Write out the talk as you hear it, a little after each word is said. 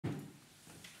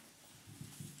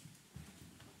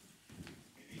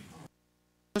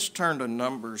Let's turn to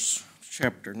Numbers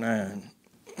chapter 9.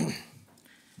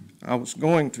 I was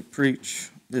going to preach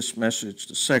this message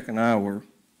the second hour,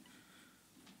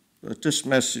 but this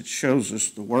message shows us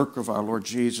the work of our Lord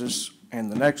Jesus,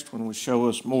 and the next one will show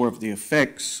us more of the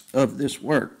effects of this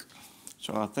work.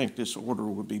 So I think this order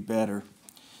would be better.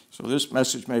 So this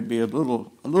message may be a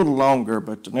little longer,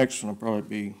 but the next one will probably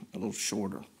be a little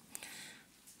shorter.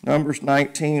 Numbers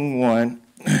 19:1.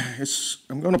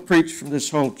 I'm going to preach from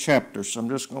this whole chapter, so I'm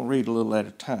just going to read a little at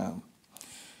a time.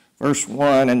 Verse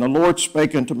 1, And the Lord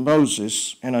spake unto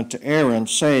Moses and unto Aaron,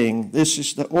 saying, This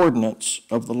is the ordinance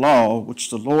of the law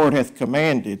which the Lord hath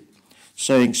commanded,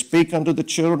 saying, Speak unto the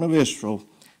children of Israel,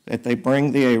 that they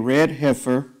bring thee a red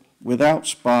heifer without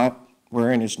spot,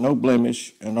 wherein is no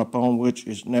blemish, and upon which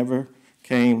is never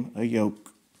came a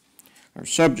yoke. Our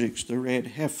subject's the red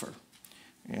heifer.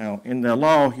 Now, in the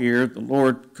law here, the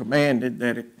Lord commanded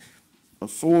that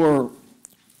before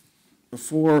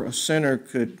a sinner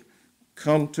could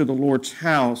come to the Lord's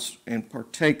house and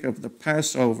partake of the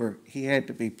Passover, he had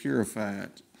to be purified,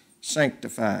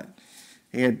 sanctified.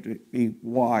 He had to be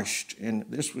washed, and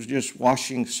this was just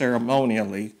washing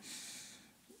ceremonially,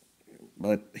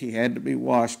 but he had to be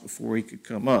washed before he could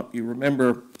come up. You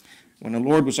remember when the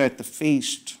Lord was at the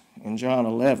feast in John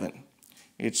 11,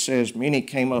 it says, Many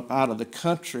came up out of the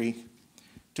country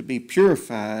to be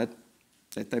purified,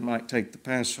 that they might take the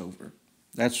Passover.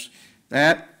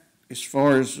 That, as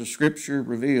far as the Scripture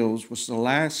reveals, was the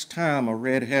last time a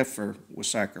red heifer was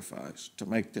sacrificed to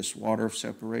make this water of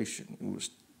separation.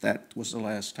 That was the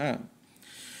last time.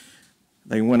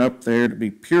 They went up there to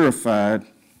be purified.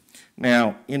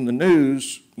 Now, in the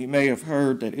news, you may have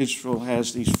heard that Israel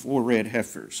has these 4 red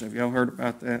heifers. Have y'all heard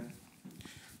about that?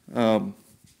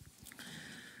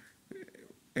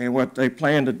 And what they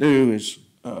plan to do is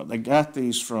they got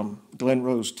these from Glen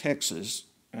Rose, Texas,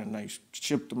 and they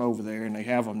shipped them over there, and they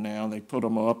have them now. They put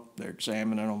them up. They're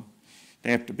examining them.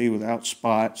 They have to be without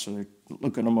spots, so they're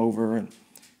looking them over. And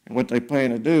what they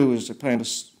plan to do is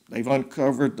they've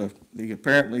uncovered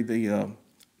apparently the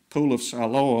pool of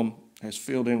Siloam has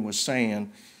filled in with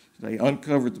sand. They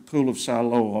uncovered the pool of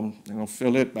Siloam. They're going to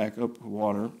fill it back up with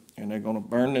water, and they're going to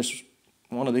burn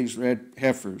one of these red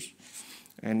heifers,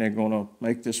 and they're going to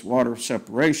make this water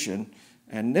separation,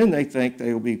 and then they think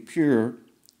they will be pure,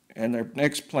 and their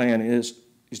next plan is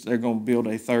they're going to build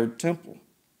a third temple.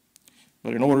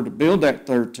 But in order to build that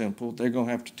third temple, they're going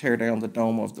to have to tear down the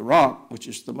Dome of the Rock, which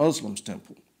is the Muslims'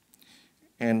 temple.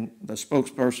 And the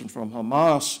spokesperson from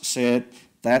Hamas said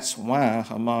that's why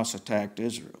Hamas attacked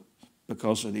Israel,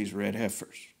 because of these red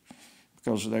heifers,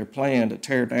 because of their plan to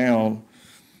tear down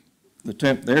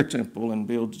their temple and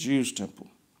build the Jews' temple.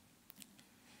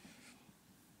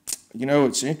 You know,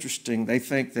 it's interesting. They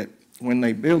think that when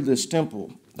they build this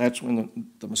temple, that's when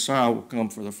the Messiah will come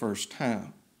for the first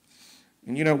time.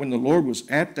 And you know, when the Lord was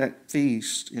at that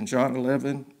feast in John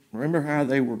 11, remember how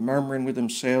they were murmuring with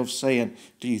themselves, saying,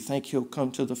 Do you think he'll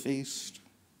come to the feast?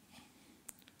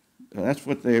 That's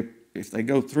what if they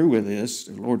go through with this,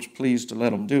 the Lord's pleased to let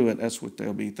them do it, that's what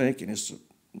they'll be thinking. It's the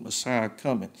Messiah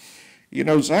coming. You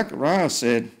know, Zechariah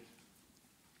said,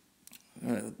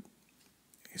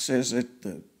 he says that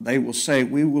they will say,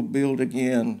 We will build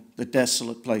again the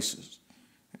desolate places.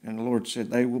 And the Lord said,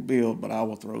 They will build, but I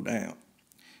will throw down.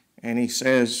 And he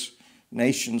says,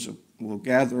 nations will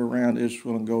gather around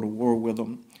Israel and go to war with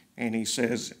them. And he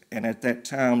says, and at that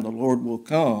time the Lord will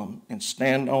come and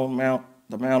stand on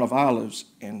the Mount of Olives,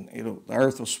 and the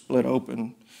earth will split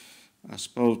open, I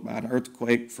suppose, by an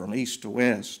earthquake from east to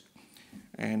west.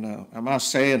 And am I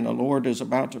saying the Lord is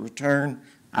about to return?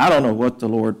 I don't know what the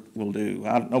Lord will do.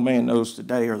 No man knows the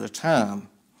day or the time.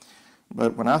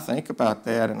 But when I think about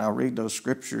that and I read those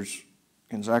scriptures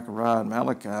in Zechariah and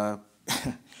Malachi,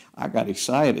 I got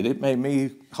excited. It made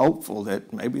me hopeful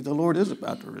that maybe the Lord is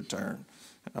about to return.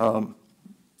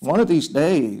 One of these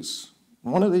days,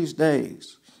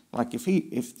 like if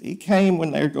he came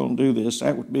when they're going to do this,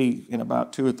 that would be in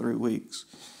about 2 or 3 weeks.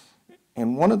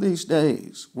 And one of these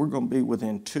days, we're going to be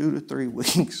within 2 to 3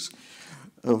 weeks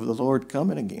of the Lord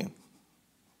coming again.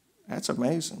 That's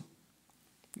amazing.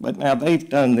 But now they've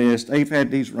done this. They've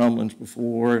had these rumblings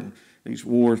before and these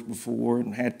wars before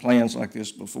and had plans like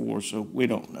this before, so we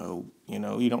don't know. You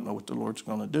know, you don't know what the Lord's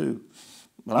going to do.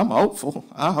 But I'm hopeful.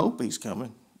 I hope he's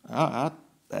coming. That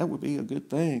would be a good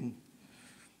thing.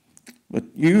 But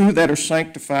you that are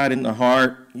sanctified in the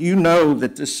heart, you know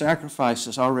that this sacrifice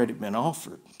has already been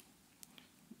offered.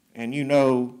 And you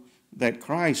know that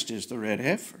Christ is the red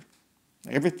heifer.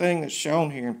 Everything that's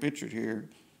shown here and pictured here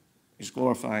is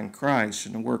glorifying Christ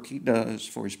and the work he does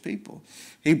for his people.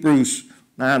 Hebrews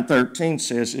 9:13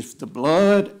 says, if the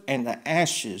blood and the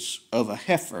ashes of a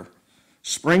heifer,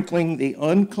 sprinkling the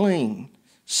unclean,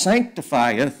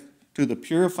 sanctifieth to the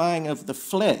purifying of the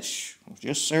flesh,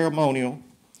 just ceremonial,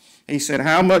 he said,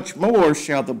 how much more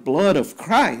shall the blood of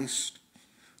Christ,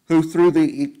 who through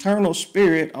the eternal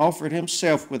Spirit offered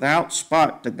himself without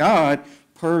spot to God,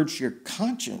 purge your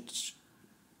conscience,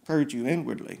 purge you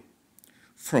inwardly,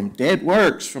 from dead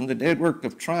works, from the dead work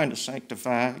of trying to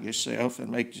sanctify yourself and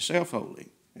make yourself holy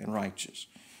and righteous.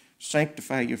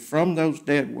 Sanctify you from those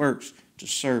dead works to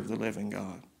serve the living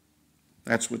God.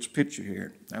 That's what's pictured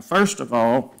here. Now, first of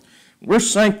all, we're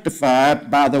sanctified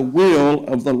by the will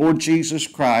of the Lord Jesus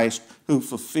Christ, who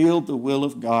fulfilled the will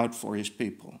of God for his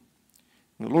people.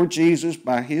 The Lord Jesus,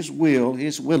 by his will,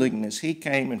 his willingness, he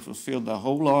came and fulfilled the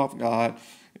whole law of God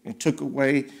and took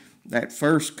away that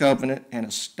first covenant and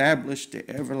established the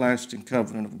everlasting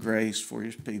covenant of grace for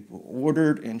his people,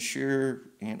 ordered and sure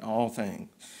in all things.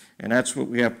 And that's what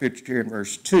we have pictured here in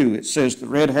verse 2. It says, the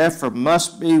red heifer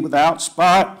must be without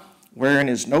spot, wherein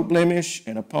is no blemish,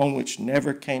 and upon which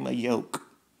never came a yoke.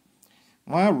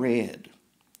 Why red?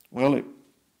 Well, it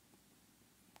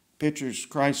pictures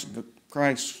Christ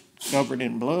covered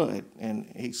in blood,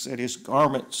 and he said his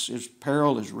garments, his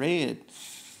apparel is red.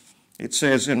 It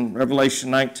says in Revelation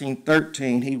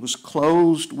 19:13, he was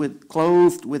clothed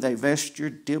with a vesture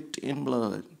dipped in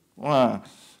blood. Why?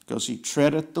 Because he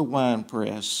treadeth the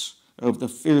winepress of the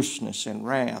fierceness and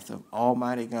wrath of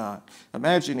Almighty God.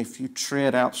 Imagine if you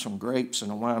tread out some grapes in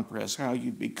a winepress, how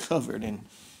you'd be covered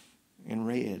in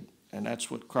red. And that's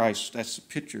the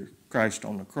picture of Christ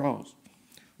on the cross.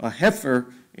 A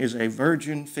heifer is a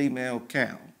virgin female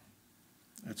cow.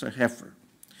 That's a heifer.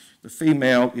 The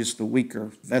female is the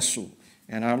weaker vessel.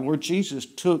 And our Lord Jesus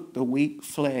took the weak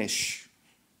flesh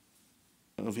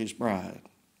of his bride.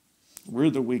 We're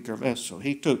the weaker vessel.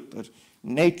 He took the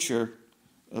nature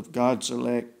of God's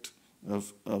elect,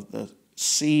 of the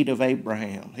seed of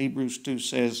Abraham. Hebrews 2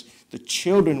 says the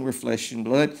children were flesh and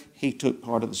blood. He took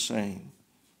part of the same,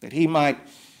 that he might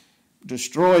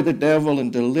destroy the devil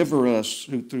and deliver us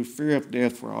who through fear of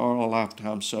death were all a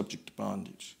lifetime subject to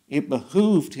bondage. It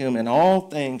behooved him in all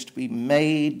things to be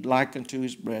made like unto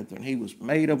his brethren. He was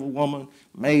made of a woman,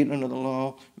 made under the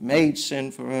law, made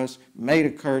sin for us, made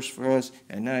a curse for us,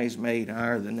 and now he's made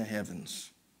higher than the heavens.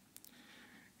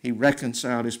 He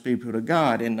reconciled his people to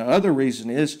God. And the other reason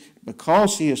is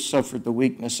because he has suffered the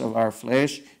weakness of our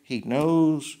flesh, he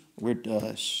knows we're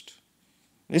dust.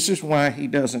 This is why he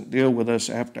doesn't deal with us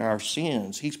after our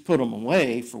sins. He's put them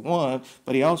away, for one,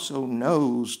 but he also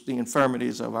knows the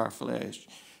infirmities of our flesh.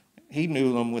 He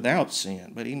knew them without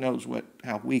sin, but he knows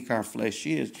how weak our flesh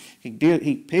is. He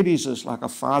pities us like a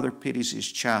father pities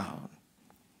his child.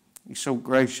 He's so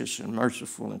gracious and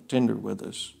merciful and tender with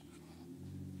us.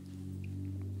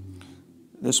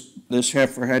 This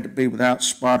heifer had to be without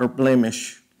spot or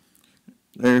blemish.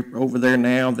 They're over there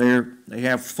now. They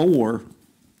have 4.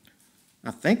 I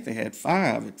think they had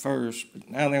 5 at first, but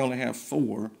now they only have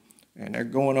 4. And they're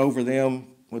going over them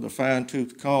with a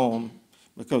fine-tooth comb,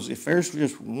 because if there's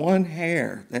just one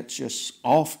hair that's just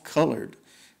off-colored,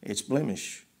 it's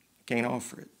blemish. You can't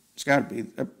offer it. It's got to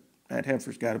be, that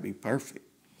heifer's got to be perfect.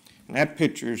 And that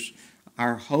pictures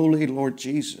our holy Lord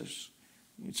Jesus.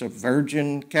 It's a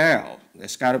virgin cow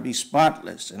that's got to be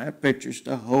spotless. And that pictures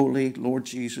the holy Lord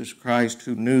Jesus Christ,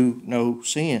 who knew no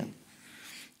sin.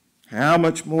 How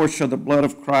much more shall the blood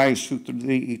of Christ, who through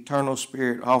the eternal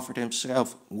Spirit offered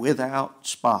himself without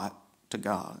spot to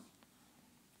God,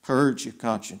 purge your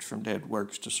conscience from dead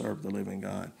works to serve the living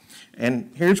God?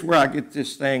 And here's where I get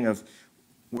this thing of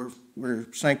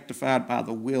we're sanctified by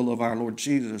the will of our Lord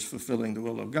Jesus, fulfilling the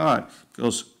will of God,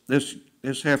 because this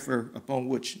heifer upon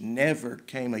which never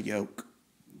came a yoke.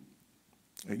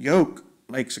 A yoke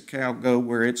makes a cow go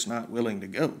where it's not willing to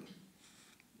go.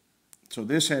 So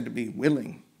this had to be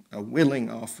willing. A willing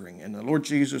offering. And the Lord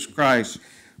Jesus Christ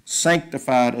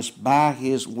sanctified us by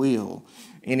his will.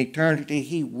 In eternity,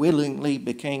 he willingly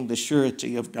became the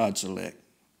surety of God's elect.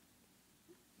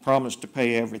 Promised to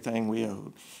pay everything we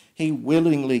owed. He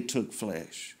willingly took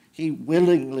flesh. He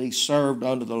willingly served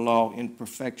under the law in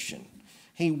perfection.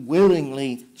 He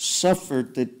willingly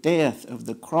suffered the death of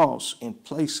the cross in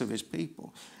place of his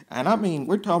people. And I mean,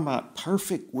 we're talking about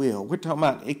perfect will. We're talking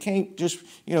about, it can't just,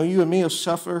 you and me will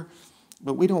suffer,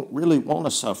 but we don't really want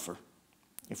to suffer.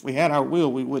 If we had our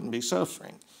will, we wouldn't be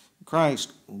suffering.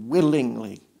 Christ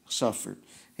willingly suffered.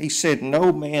 He said,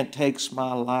 no man takes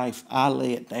my life, I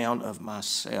lay it down of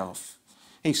myself.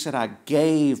 He said, I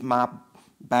gave my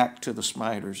back to the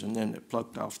smiters, and then it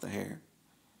plucked off the hair.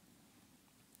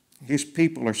 His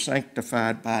people are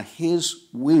sanctified by his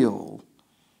will,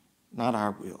 not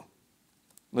our will.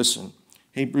 Listen,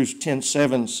 Hebrews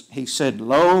 10:7, he said,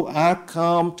 Lo, I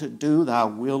come to do thy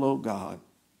will, O God,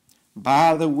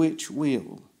 by the which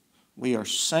will we are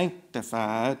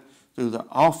sanctified through the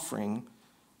offering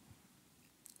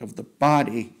of the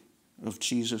body of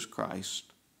Jesus Christ.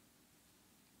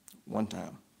 One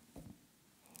time.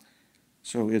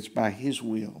 So it's by his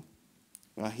will.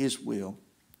 By his will.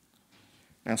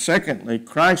 Now, secondly,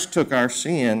 Christ took our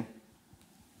sin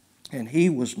and he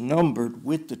was numbered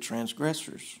with the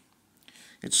transgressors.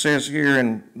 It says here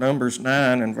in Numbers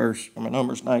 19 and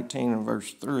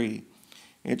verse 3,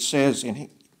 it says, And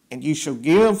you shall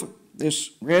give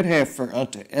this red heifer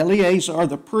unto Eleazar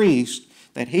the priest,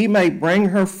 that he may bring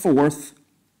her forth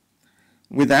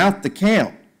without the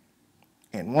camp,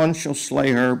 and one shall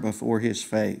slay her before his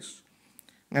face.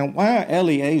 Now, why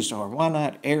Eleazar? Why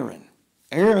not Aaron?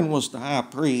 Aaron was the high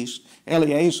priest.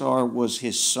 Eleazar was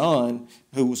his son,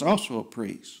 who was also a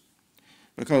priest.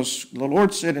 Because the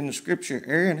Lord said in the scripture,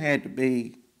 Aaron had to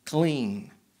be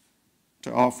clean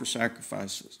to offer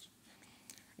sacrifices.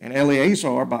 And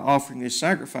Eleazar, by offering his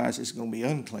sacrifice, is going to be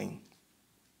unclean.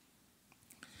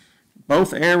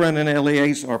 Both Aaron and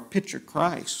Eleazar picture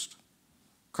Christ.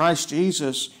 Christ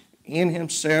Jesus, in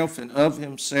himself and of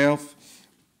himself,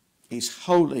 is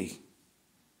holy,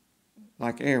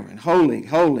 like Aaron. Holy,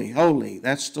 holy, holy.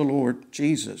 That's the Lord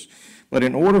Jesus. But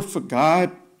in order for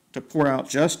God to pour out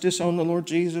justice on the Lord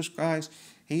Jesus Christ,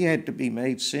 he had to be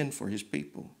made sin for his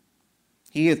people.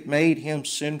 He hath made him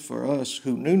sin for us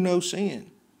who knew no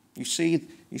sin. You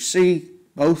see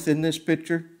both in this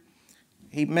picture?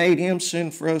 He made him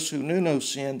sin for us who knew no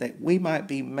sin, that we might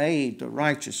be made the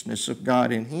righteousness of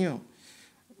God in him.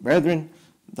 Brethren,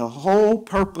 the whole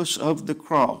purpose of the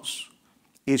cross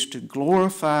is to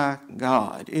glorify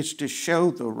God. It's to show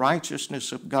the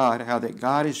righteousness of God, how that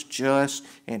God is just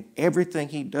and everything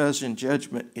he does in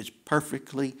judgment is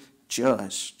perfectly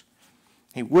just.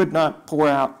 He would not pour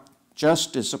out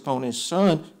justice upon his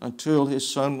son until his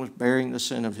son was bearing the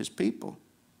sin of his people.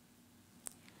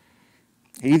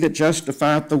 He that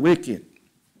justifieth the wicked,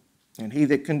 and he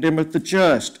that condemneth the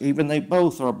just, even they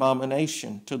both are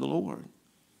abomination to the Lord.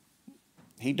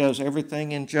 He does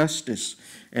everything in justice.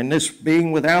 And this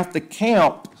being without the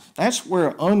camp, that's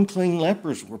where unclean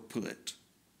lepers were put.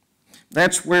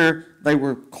 That's where they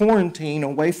were quarantined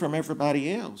away from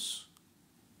everybody else.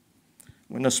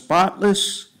 When the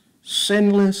spotless,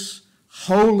 sinless,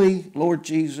 holy Lord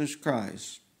Jesus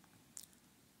Christ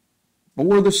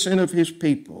bore the sin of his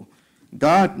people,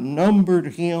 God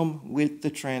numbered him with the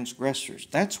transgressors.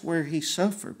 That's where he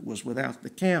suffered, was without the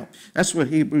camp. That's what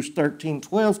Hebrews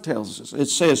 13:12 tells us. It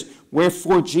says,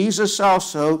 Wherefore Jesus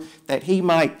also, that he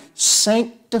might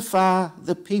sanctify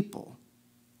the people,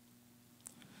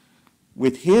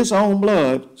 with his own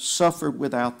blood suffered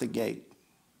without the gate.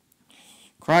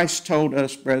 Christ told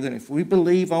us, brethren, if we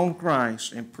believe on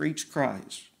Christ and preach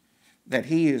Christ, that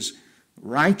he is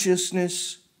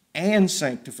righteousness and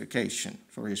sanctification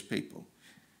for his people.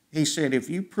 He said, if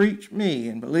you preach me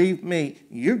and believe me,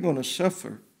 you're going to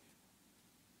suffer,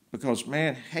 because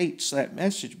man hates that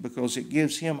message because it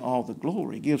gives him all the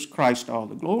glory. It gives Christ all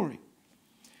the glory.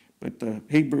 But the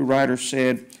Hebrew writer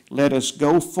said, Let us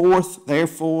go forth,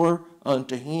 therefore,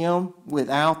 unto him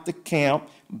without the camp,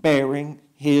 bearing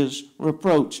his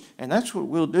reproach. And that's what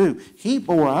we'll do. He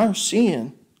bore our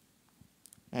sin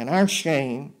and our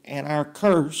shame and our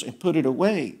curse and put it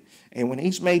away. And when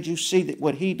he's made you see that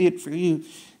what he did for you,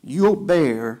 you'll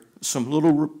bear some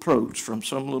little reproach from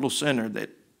some little sinner that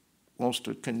wants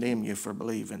to condemn you for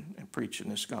believing and preaching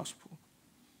this gospel.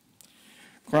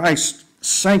 Christ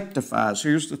sanctifies.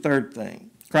 Here's the third thing.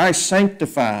 Christ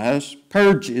sanctifies,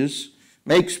 purges,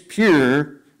 makes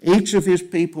pure each of his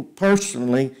people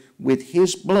personally with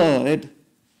his blood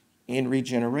in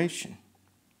regeneration.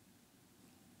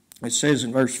 It says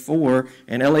in verse 4,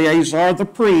 And Eleazar the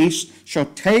priest shall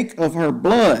take of her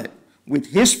blood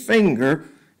with his finger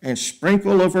and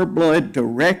sprinkle of her blood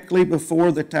directly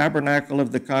before the tabernacle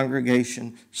of the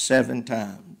congregation 7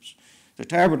 times. The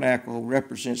tabernacle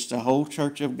represents the whole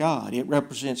church of God. It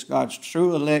represents God's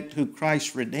true elect who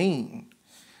Christ redeemed.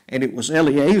 And it was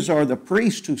Eleazar the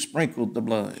priest who sprinkled the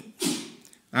blood.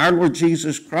 Our Lord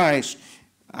Jesus Christ,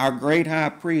 our great high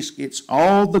priest, gets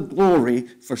all the glory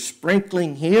for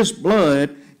sprinkling his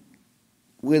blood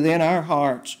within our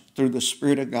hearts through the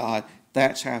Spirit of God.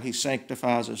 That's how he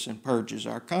sanctifies us and purges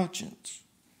our conscience.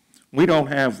 We don't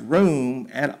have room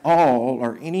at all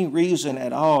or any reason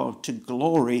at all to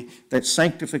glory that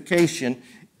sanctification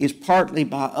is partly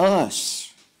by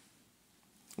us.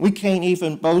 We can't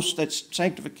even boast that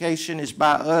sanctification is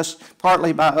by us,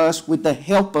 partly by us, with the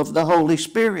help of the Holy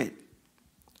Spirit.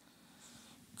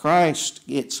 Christ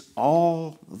gets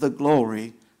all the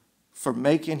glory for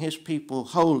making his people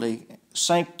holy,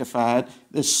 sanctified,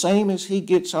 the same as he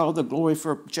gets all the glory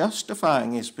for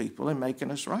justifying his people and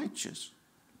making us righteous.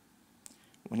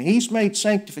 When he's made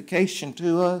sanctification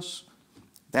to us,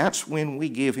 that's when we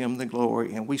give him the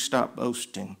glory and we stop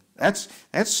boasting.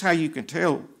 That's how you can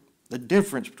tell the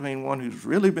difference between one who's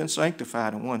really been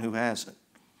sanctified and one who hasn't.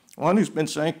 One who's been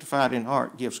sanctified in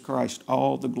heart gives Christ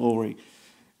all the glory,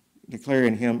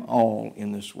 declaring him all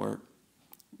in this work.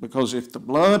 Because if the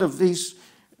blood and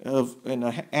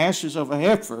the ashes of a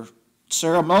heifer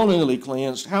ceremonially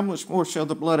cleansed, how much more shall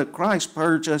the blood of Christ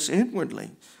purge us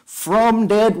inwardly from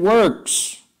dead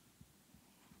works?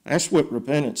 That's what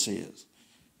repentance is,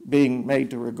 being made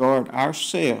to regard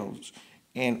ourselves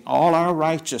and all our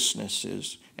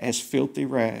righteousnesses as filthy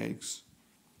rags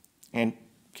and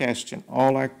casting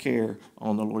all our care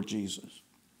on the Lord Jesus.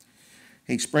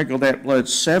 He sprinkled that blood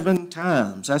 7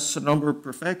 times. That's the number of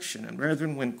perfection. And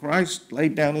brethren, when Christ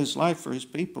laid down his life for his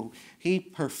people, he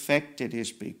perfected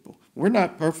his people. We're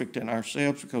not perfect in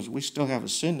ourselves because we still have a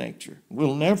sin nature.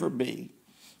 We'll never be.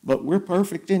 But we're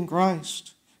perfect in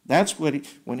Christ. That's what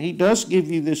when he does give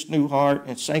you this new heart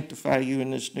and sanctify you in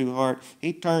this new heart,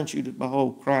 he turns you to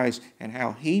behold Christ and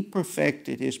how he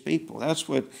perfected his people. That's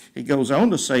what he goes on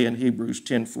to say in Hebrews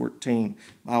 10:14.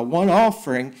 By one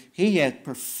offering, he hath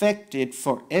perfected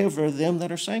forever them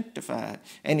that are sanctified.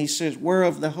 And he says,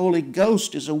 whereof the Holy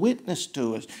Ghost is a witness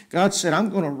to us. God said,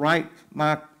 I'm going to write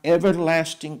my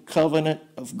everlasting covenant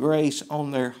of grace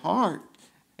on their heart.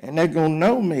 And they're going to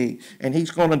know me. And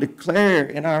he's going to declare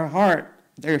in our heart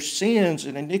their sins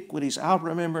and iniquities I'll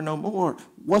remember no more.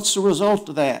 What's the result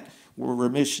of that? Well,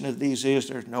 remission of these is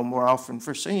there's no more offering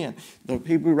for sin. The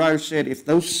Hebrew writer said if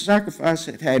those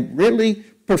sacrifices had really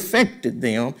perfected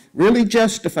them, really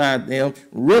justified them,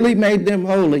 really made them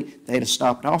holy, they'd have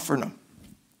stopped offering them.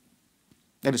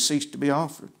 They'd have ceased to be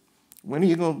offered. When are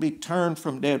you going to be turned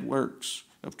from dead works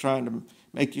of trying to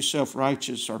make yourself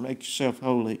righteous or make yourself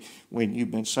holy when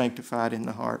you've been sanctified in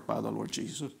the heart by the Lord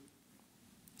Jesus?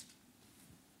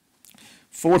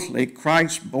 Fourthly,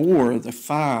 Christ bore the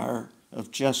fire of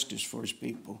justice for his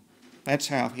people. That's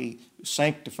how he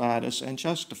sanctified us and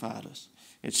justified us.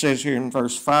 It says here in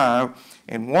verse 5,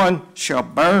 and one shall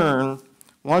burn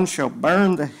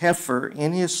the heifer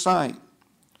in his sight.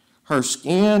 Her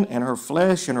skin and her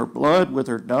flesh and her blood with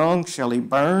her dung shall he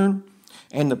burn.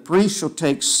 And the priest shall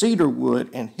take cedar wood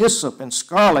and hyssop and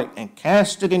scarlet and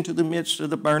cast it into the midst of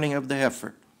the burning of the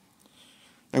heifer.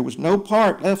 There was no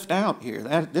part left out here.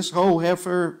 This whole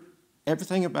heifer,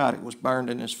 everything about it was burned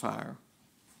in this fire.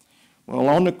 Well,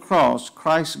 on the cross,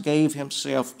 Christ gave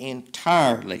himself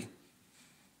entirely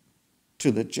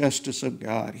to the justice of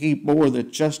God. He bore the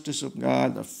justice of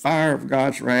God, the fire of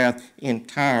God's wrath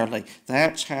entirely.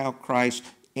 That's how Christ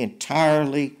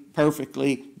entirely,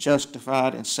 perfectly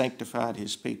justified and sanctified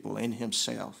his people in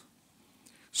himself.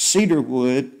 Cedar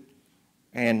wood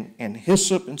and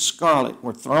hyssop and scarlet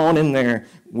were thrown in there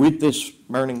with this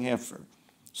burning heifer.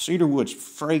 Cedar wood's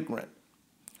fragrant.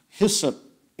 Hyssop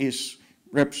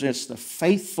represents the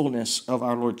faithfulness of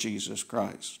our Lord Jesus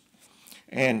Christ.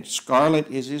 And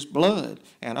scarlet is his blood.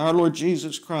 And our Lord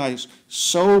Jesus Christ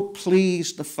so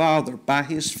pleased the Father by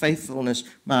his faithfulness,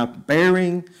 by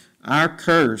bearing our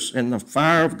curse and the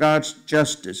fire of God's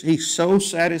justice. He so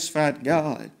satisfied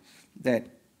God that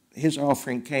his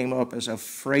offering came up as a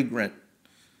fragrant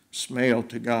smell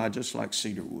to God, just like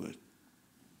cedar wood.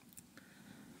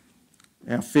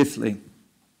 Now, fifthly,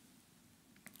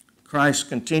 Christ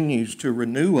continues to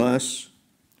renew us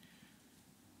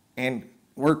and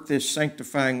work this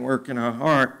sanctifying work in our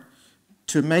heart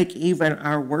to make even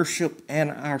our worship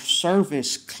and our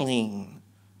service clean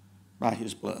by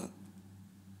his blood.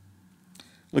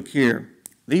 Look here.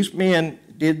 These men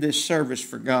did this service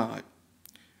for God.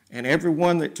 And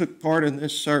everyone that took part in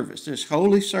this service, this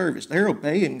holy service, they're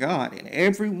obeying God. And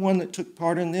everyone that took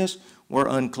part in this were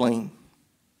unclean.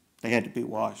 They had to be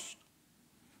washed.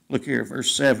 Look here,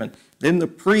 verse 7. Then the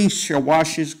priest shall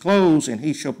wash his clothes, and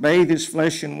he shall bathe his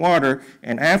flesh in water,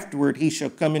 and afterward he shall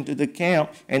come into the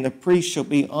camp, and the priest shall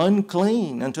be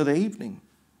unclean until the evening.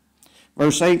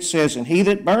 Verse 8 says, and he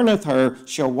that burneth her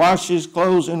shall wash his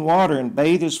clothes in water, and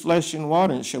bathe his flesh in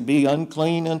water, and shall be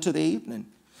unclean unto the evening.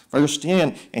 Verse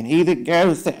 10, and he that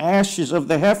gathereth the ashes of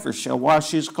the heifer shall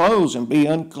wash his clothes and be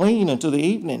unclean unto the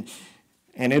evening.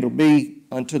 And it'll be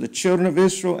unto the children of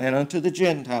Israel and unto the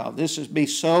Gentile. This is be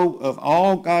so of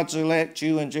all God's elect,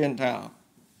 Jew and Gentile.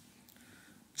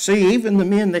 See, even the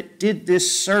men that did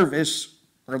this service,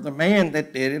 or the man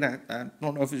that did it, I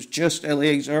don't know if it's just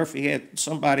Eleazar, or if he had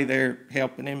somebody there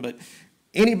helping him, but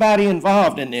anybody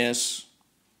involved in this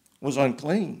was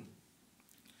unclean.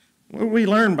 What do we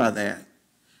learn by that?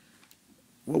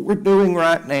 What we're doing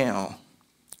right now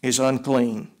is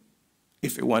unclean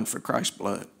if it wasn't for Christ's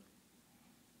blood.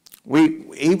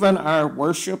 Even our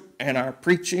worship and our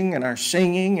preaching and our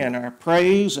singing and our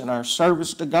praise and our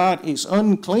service to God is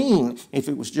unclean if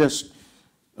it was just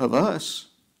of us,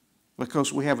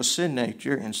 because we have a sin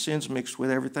nature and sin's mixed with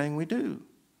everything we do.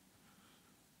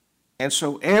 And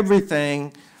so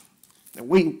everything,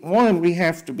 we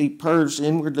have to be purged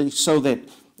inwardly so that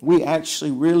we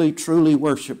actually really truly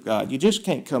worship God. You just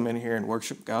can't come in here and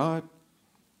worship God.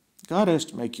 God has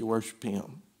to make you worship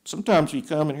Him. Sometimes you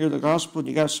come and hear the gospel and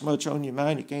you got so much on your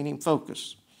mind you can't even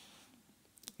focus.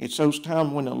 It's those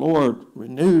times when the Lord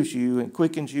renews you and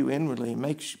quickens you inwardly and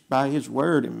makes by His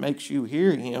word and makes you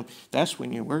hear Him. That's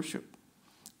when you worship.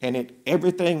 And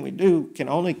everything we do can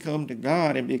only come to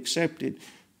God and be accepted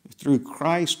through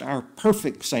Christ, our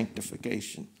perfect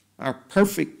sanctification, our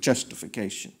perfect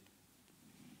justification.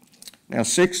 Now,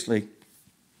 sixthly,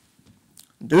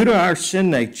 due to our sin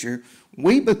nature,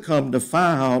 we become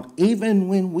defiled even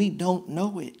when we don't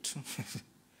know it.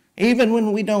 Even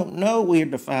when we don't know we're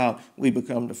defiled, we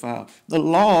become defiled. The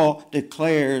law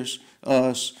declares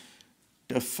us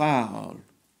defiled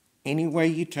anywhere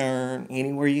you turn,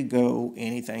 anywhere you go,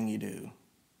 anything you do.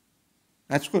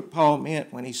 That's what Paul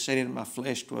meant when he said, in my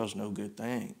flesh dwells no good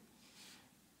thing.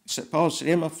 Paul said,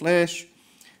 in my flesh,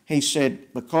 he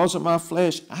said, because of my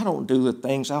flesh, I don't do the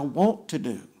things I want to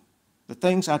do. The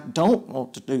things I don't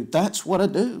want to do, that's what I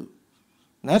do.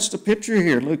 And that's the picture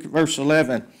here. Look at verse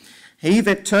 11. He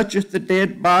that toucheth the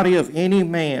dead body of any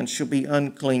man shall be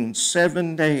unclean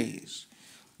 7 days.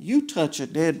 You touch a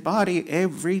dead body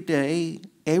every day,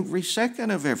 every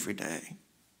second of every day.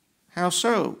 How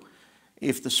so?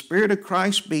 If the Spirit of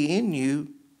Christ be in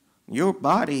you, your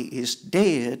body is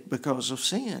dead because of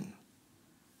sin.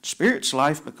 Spirit's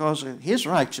life because of His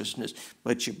righteousness,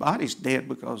 but your body's dead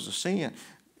because of sin.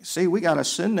 See, we got a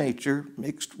sin nature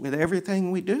mixed with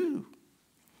everything we do.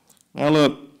 Now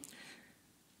look,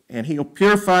 and he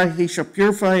shall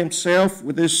purify himself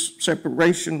with this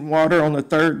separation water on the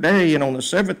 3rd day, and on the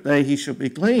 7th day he shall be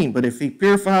clean. But if he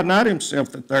purify not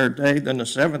himself the 3rd day, then the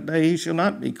 7th day he shall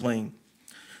not be clean.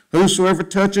 Whosoever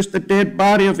toucheth the dead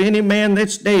body of any man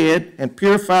that's dead, and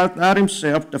purifieth not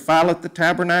himself, defileth the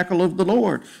tabernacle of the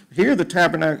Lord. Here the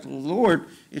tabernacle of the Lord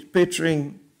is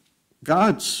picturing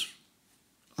God's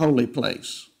holy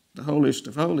place, the holiest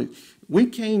of holies. We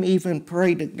can't even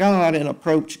pray to God and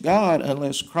approach God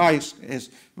unless Christ has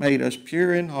made us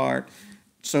pure in heart,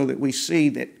 so that we see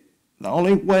that the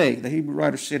only way, the Hebrew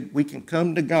writer said, we can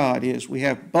come to God is we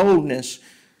have boldness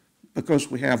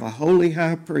because we have a holy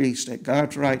high priest at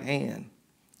God's right hand,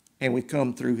 and we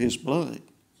come through His blood.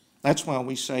 That's why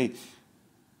we say,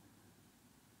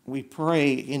 we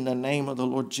pray in the name of the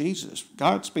Lord Jesus.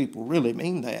 God's people really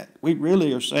mean that. We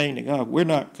really are saying to God, we're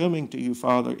not coming to you,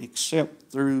 Father,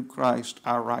 except through Christ,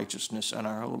 our righteousness and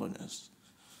our holiness.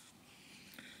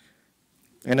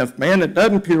 And if man that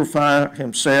doesn't purify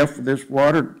himself with this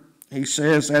water, he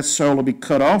says that soul will be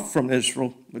cut off from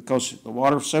Israel, because the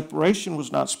water of separation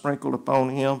was not sprinkled upon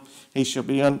him. He shall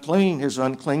be unclean. His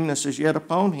uncleanness is yet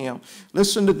upon him.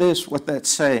 Listen to this, what that's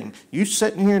saying. You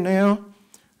sitting here now,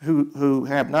 who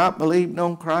have not believed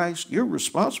on Christ, you're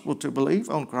responsible to believe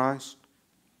on Christ.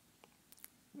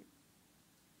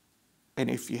 And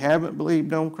if you haven't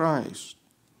believed on Christ,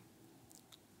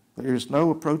 there's no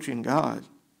approaching God.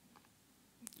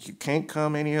 You can't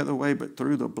come any other way but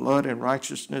through the blood and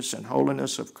righteousness and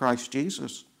holiness of Christ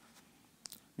Jesus.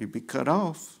 You'd be cut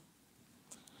off.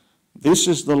 This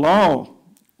is the law.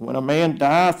 When a man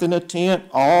dieth in a tent,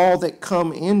 all that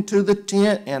come into the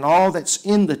tent and all that's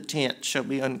in the tent shall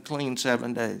be unclean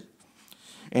 7 days.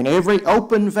 And every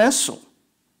open vessel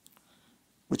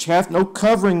which hath no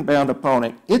covering bound upon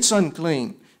it, it's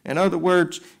unclean. In other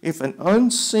words, if an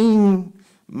unseen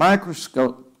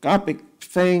microscopic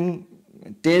thing, a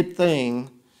dead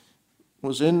thing,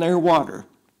 was in their water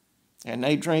and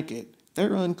they drink it,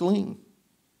 they're unclean.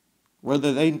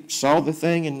 Whether they saw the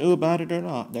thing and knew about it or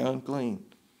not, they're unclean.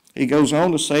 He goes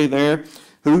on to say there,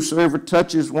 whosoever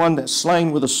touches one that's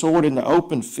slain with a sword in the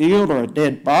open field, or a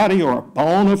dead body, or a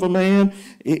bone of a man,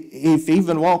 if he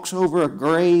even walks over a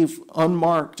grave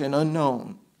unmarked and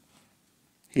unknown,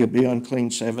 he'll be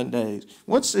unclean 7 days.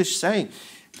 What's this saying?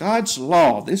 God's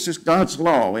law, this is God's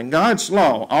law. In God's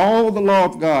law, all the law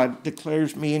of God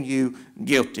declares me and you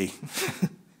guilty.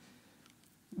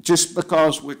 Just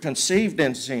because we're conceived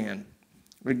in sin.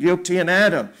 We're guilty in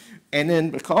Adam. And then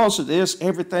because of this,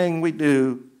 everything we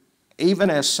do, even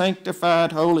as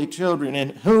sanctified, holy children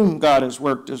in whom God has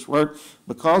worked His work,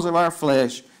 because of our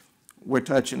flesh, we're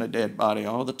touching a dead body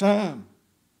all the time.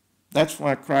 That's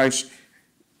why Christ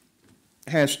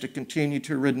has to continue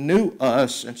to renew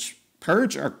us and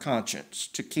purge our conscience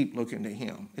to keep looking to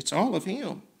him. It's all of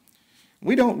him.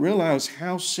 We don't realize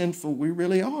how sinful we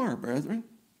really are, brethren.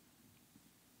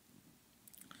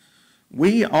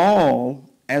 We all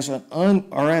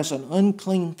are as an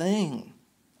unclean thing.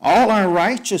 All our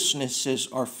righteousnesses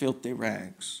are filthy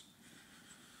rags.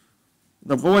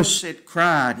 The voice said,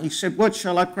 cried. He said, what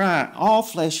shall I cry? All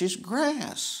flesh is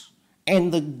grass.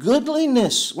 And the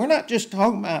goodliness, we're not just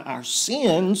talking about our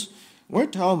sins, we're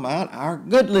talking about our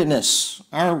goodliness.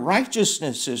 Our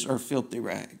righteousnesses are filthy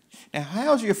rags. Now,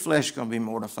 how's your flesh going to be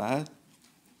mortified?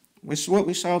 This is what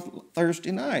we saw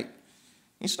Thursday night.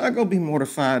 It's not going to be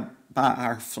mortified by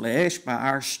our flesh, by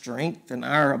our strength and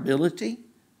our ability.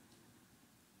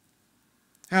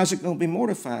 How's it going to be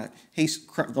mortified?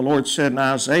 The Lord said in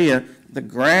Isaiah, the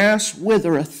grass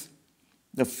withereth,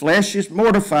 the flesh is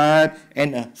mortified,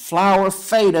 and the flower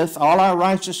fadeth. All our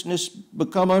righteousness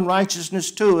become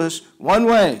unrighteousness to us one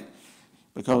way,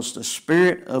 because the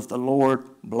Spirit of the Lord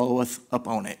bloweth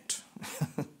upon it.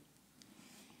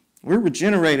 We're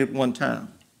regenerated one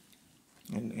time.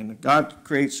 And God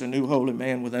creates a new holy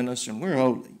man within us, and we're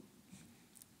holy.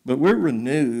 But we're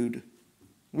renewed.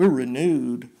 We're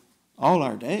renewed all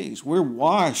our days. We're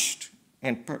washed,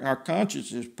 and our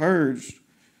conscience is purged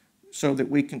so that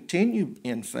we continue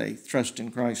in faith,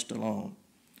 trusting Christ alone.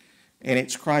 And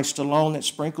it's Christ alone that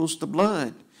sprinkles the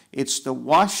blood. It's the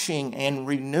washing and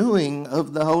renewing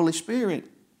of the Holy Spirit.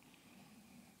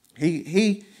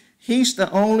 He's the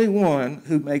only one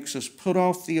who makes us put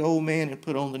off the old man and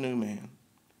put on the new man.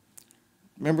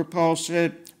 Remember Paul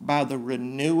said, by the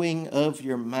renewing of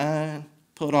your mind,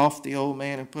 put off the old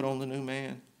man and put on the new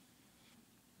man.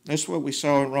 That's what we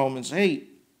saw in Romans 8.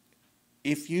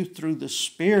 If you through the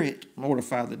Spirit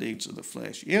mortify the deeds of the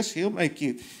flesh. Yes, he'll make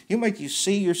you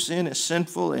see your sin as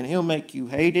sinful, and he'll make you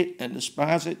hate it and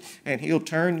despise it, and he'll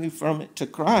turn you from it to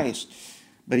Christ.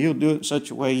 But he'll do it in such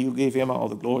a way you'll give him all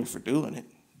the glory for doing it.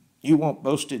 You won't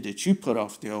boast it that you put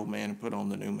off the old man and put on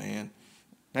the new man.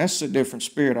 That's the different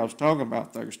spirit I was talking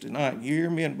about Thursday night. You hear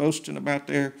men boasting about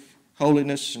their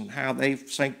holiness and how they've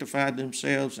sanctified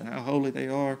themselves and how holy they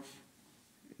are.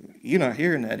 You're not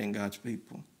hearing that in God's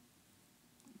people.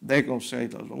 They're going to say,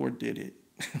 the Lord did it.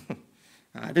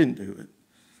 I didn't do it.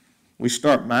 We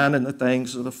start minding the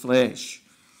things of the flesh.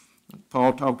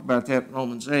 Paul talked about that in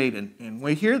Romans 8. And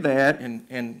we hear that,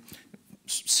 and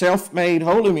self-made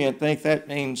holy men think that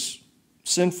means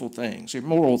sinful things,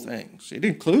 immoral things. It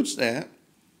includes that.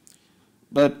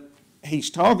 But he's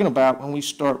talking about when we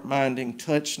start minding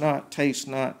touch not, taste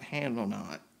not, handle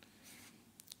not,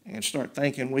 and start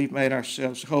thinking we've made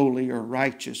ourselves holy or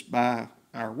righteous by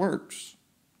our works.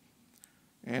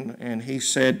 And he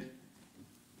said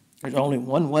there's only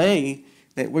one way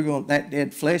that that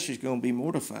dead flesh is going to be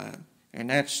mortified, and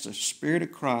that's the Spirit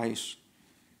of Christ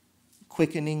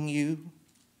quickening you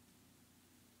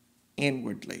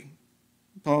inwardly.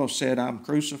 Paul said, I'm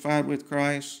crucified with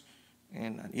Christ,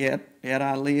 and yet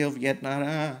I live, yet not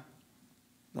I.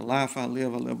 The life I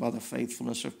live by the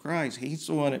faithfulness of Christ. He's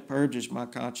the one that purges my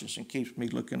conscience and keeps me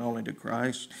looking only to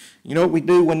Christ. You know what we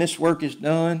do when this work is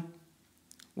done?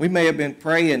 We may have been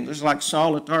praying, just like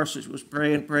Saul of Tarsus was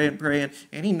praying,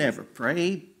 and he never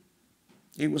prayed.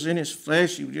 It was in his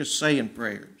flesh, he was just saying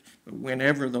prayers. But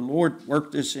whenever the Lord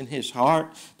worked this in his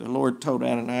heart, the Lord told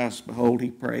Ananias, behold,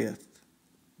 he prayeth.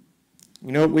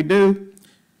 You know what we do?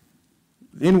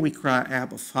 Then we cry,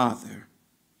 Abba, Father.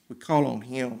 We call on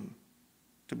him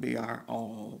to be our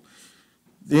all.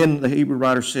 Then the Hebrew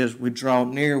writer says we draw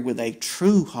near with a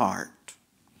true heart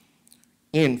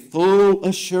in full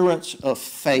assurance of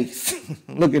faith,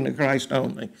 looking to Christ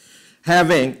only,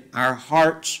 having our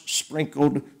hearts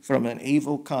sprinkled from an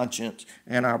evil conscience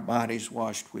and our bodies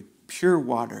washed with pure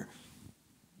water,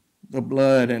 the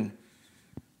blood and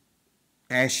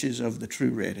ashes of the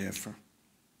true red heifer.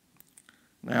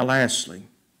 Now lastly,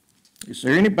 is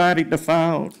there anybody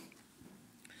defiled?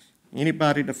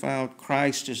 Anybody defiled?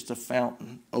 Christ is the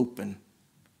fountain open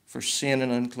for sin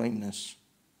and uncleanness.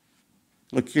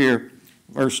 Look here,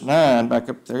 verse 9, back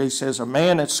up there, he says, a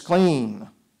man that's clean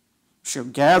shall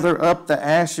gather up the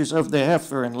ashes of the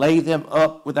heifer and lay them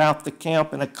up without the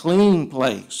camp in a clean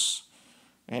place.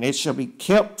 And it shall be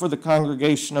kept for the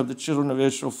congregation of the children of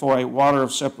Israel for a water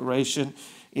of separation.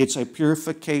 It's a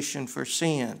purification for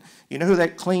sin. You know who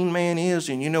that clean man is,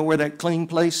 and you know where that clean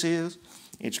place is?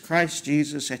 It's Christ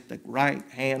Jesus at the right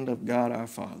hand of God our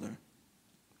Father.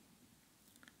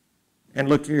 And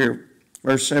look here,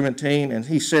 verse 17, and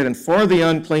he said, and for the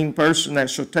unclean person that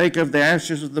shall take of the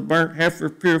ashes of the burnt heifer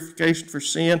purification for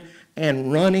sin,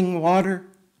 and running water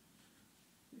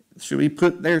should be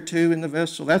put there too in the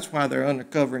vessel. That's why they're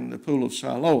uncovering the pool of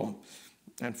Siloam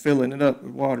and filling it up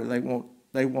with water.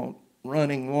 They want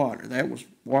running water. That was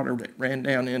water that ran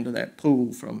down into that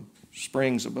pool from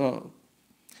springs above.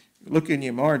 Look in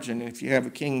your margin. If you have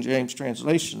a King James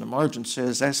translation, the margin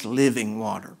says that's living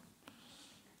water.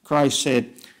 Christ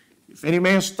said, if any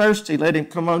man's thirsty, let him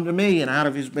come unto me, and out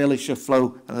of his belly shall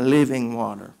flow living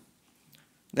water.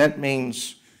 That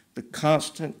means the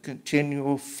constant,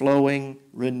 continual flowing,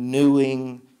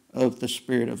 renewing of the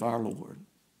Spirit of our Lord.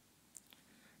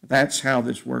 That's how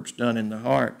this work's done in the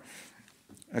heart.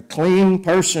 A clean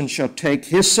person shall take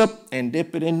hyssop and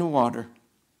dip it in the water.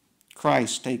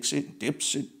 Christ takes it,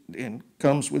 dips it, and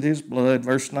comes with his blood.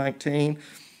 Verse 19.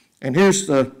 And here's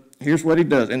what he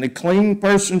does. And the clean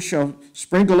person shall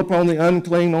sprinkle upon the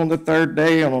unclean on the third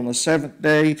day and on the seventh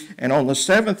day. And on the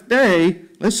seventh day,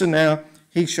 listen now,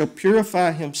 he shall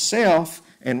purify himself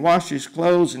and wash his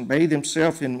clothes and bathe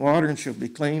himself in water and shall be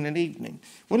clean at evening.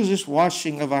 What does this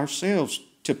washing of ourselves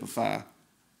typify?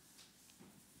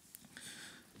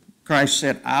 Christ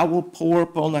said, I will pour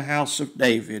upon the house of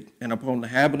David and upon the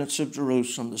inhabitants of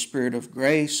Jerusalem the spirit of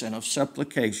grace and of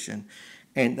supplication,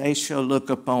 and they shall look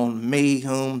upon me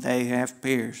whom they have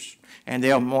pierced, and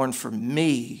they'll mourn for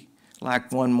me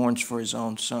like one mourns for his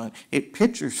own son. It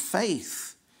pictures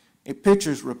faith. It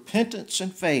pictures repentance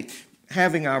and faith,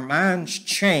 having our minds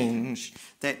changed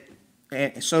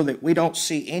so that we don't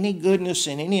see any goodness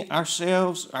in any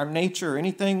ourselves, our nature, or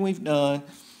anything we've done,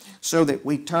 so that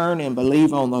we turn and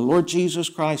believe on the Lord Jesus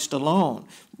Christ alone.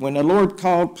 When the Lord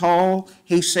called Paul,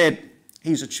 he said,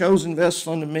 he's a chosen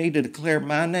vessel unto me to declare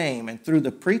my name. And through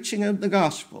the preaching of the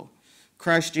gospel,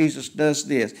 Christ Jesus does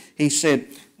this. He said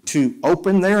to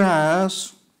open their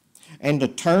eyes and to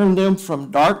turn them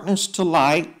from darkness to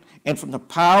light and from the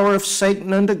power of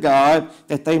Satan unto God,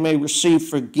 that they may receive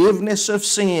forgiveness of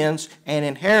sins and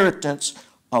inheritance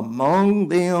among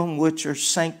them which are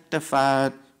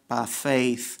sanctified by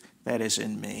faith that is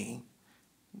in me.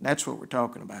 That's what we're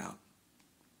talking about.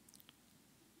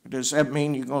 Does that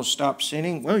mean you're going to stop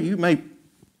sinning? Well, you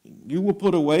will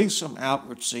put away some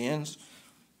outward sins,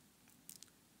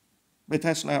 but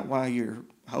that's not why you're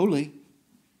holy.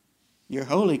 You're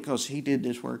holy because he did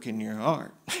this work in your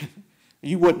heart.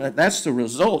 That's the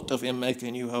result of him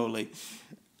making you holy.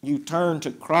 You turn to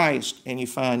Christ and you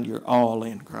find you're all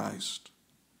in Christ.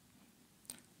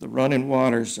 The running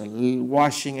waters, the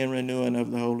washing and renewing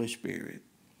of the Holy Spirit.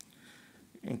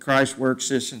 And Christ works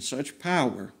this in such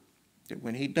power that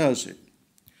when he does it,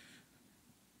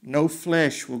 no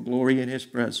flesh will glory in his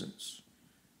presence,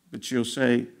 but you'll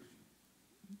say,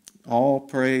 all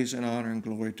praise and honor and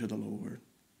glory to the Lord.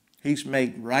 He's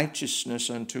made righteousness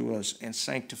unto us and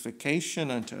sanctification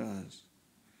unto us.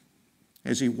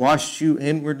 Has he washed you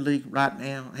inwardly right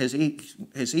now? Has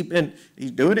he been, he's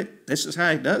doing it? This is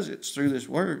how he does it. It's through this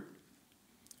word.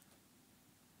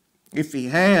 If he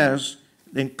has,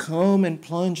 then come and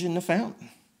plunge in the fountain.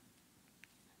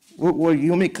 Well,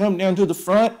 you want me to come down to the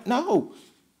front? No.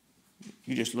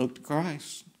 You just look to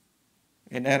Christ.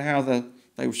 Isn't that how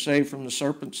they were saved from the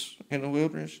serpents in the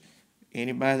wilderness?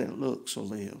 Anybody that looks will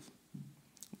live.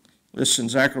 Listen,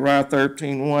 Zechariah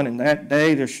 13:1, in that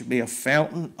day there shall be a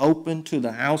fountain open to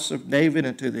the house of David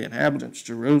and to the inhabitants of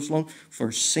Jerusalem for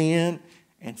sin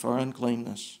and for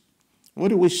uncleanness. What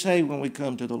do we say when we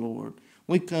come to the Lord?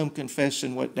 We come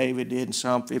confessing what David did in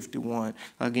Psalm 51.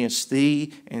 Against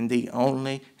thee and thee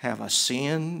only have I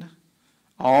sinned.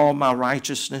 All my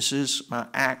righteousnesses, my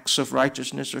acts of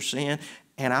righteousness are sin,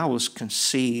 and I was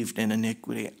conceived in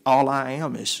iniquity. All I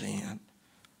am is sin.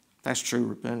 That's true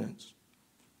repentance.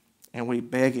 And we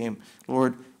beg him,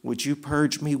 Lord, would you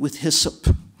purge me with hyssop?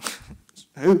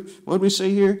 What do we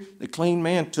see here? The clean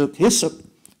man took hyssop,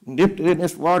 dipped it in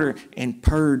this water, and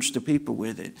purged the people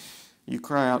with it. You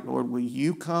cry out, Lord, will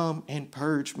you come and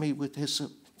purge me with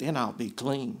hyssop? Then I'll be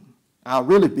clean. I'll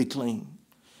really be clean.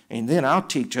 And then I'll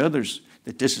teach others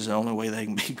that this is the only way they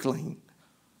can be clean.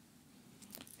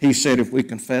 He said if we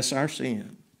confess our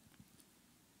sin,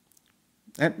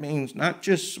 that means not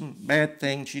just some bad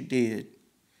things you did.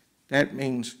 That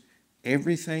means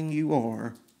everything you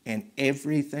are and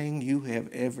everything you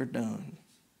have ever done,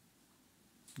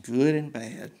 good and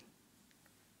bad.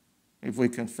 If we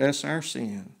confess our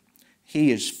sin,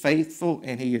 he is faithful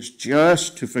and he is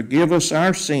just to forgive us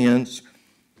our sins.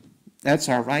 That's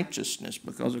our righteousness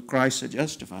because of Christ that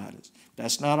justified us.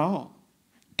 That's not all.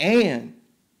 And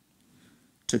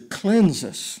to cleanse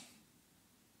us.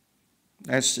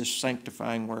 That's this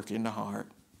sanctifying work in the heart,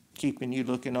 keeping you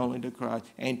looking only to Christ,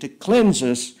 and to cleanse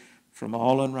us from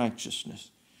all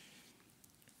unrighteousness.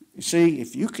 You see,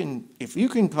 if you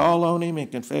can call on him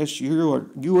and confess you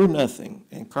are nothing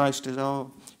and Christ is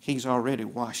all, he's already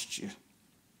washed you.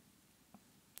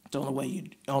 It's the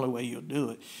only way you'll do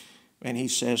it. And he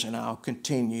says, and I'll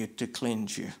continue to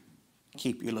cleanse you.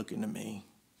 Keep you looking to me.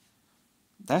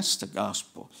 That's the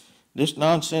gospel. This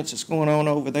nonsense that's going on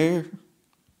over there,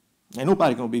 ain't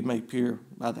nobody going to be made pure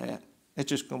by that. It's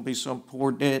just going to be some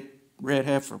poor dead red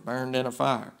heifer burned in a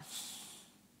fire.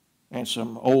 And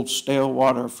some old stale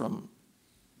water from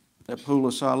the pool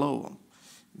of Siloam.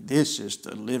 This is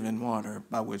the living water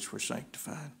by which we're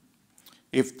sanctified.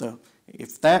 If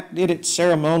that did it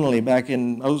ceremonially back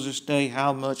in Moses' day,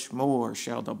 how much more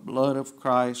shall the blood of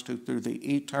Christ, who through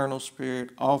the eternal Spirit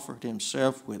offered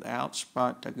himself without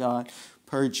spot to God,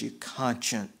 purge your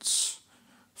conscience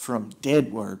from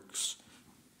dead works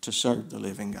to serve the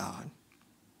living God.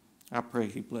 I pray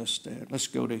he bless that. Let's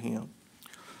go to him.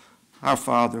 Our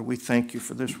Father, we thank you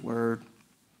for this word.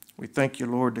 We thank you,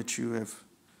 Lord, that you have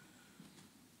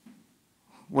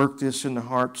worked this in the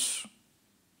hearts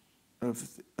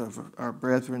of our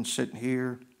brethren sitting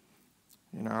here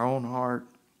in our own heart.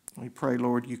 We pray,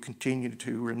 Lord, you continue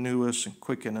to renew us and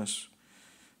quicken us.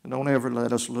 And don't ever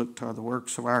let us look to the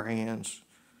works of our hands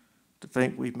to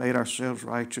think we've made ourselves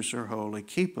righteous or holy.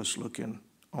 Keep us looking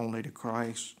only to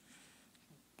Christ.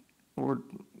 Lord,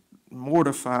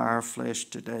 mortify our flesh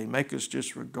today. Make us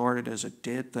just regard it as a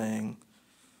dead thing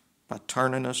by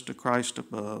turning us to Christ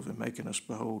above and making us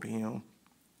behold him.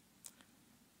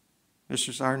 This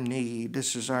is our need.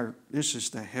 This is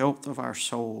the health of our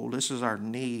soul. This is our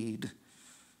need.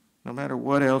 No matter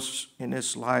what else in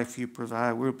this life you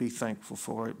provide, we'll be thankful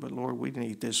for it. But Lord, we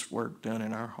need this work done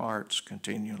in our hearts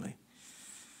continually.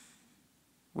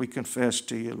 We confess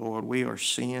to you, Lord, we are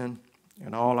sin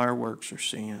and all our works are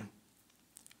sin.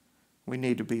 We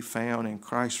need to be found in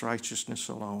Christ's righteousness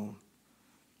alone.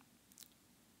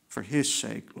 For his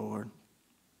sake, Lord,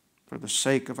 for the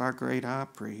sake of our great high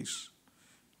priest,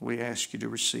 we ask you to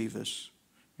receive us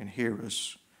and hear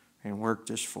us and work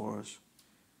this for us.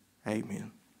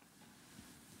 Amen.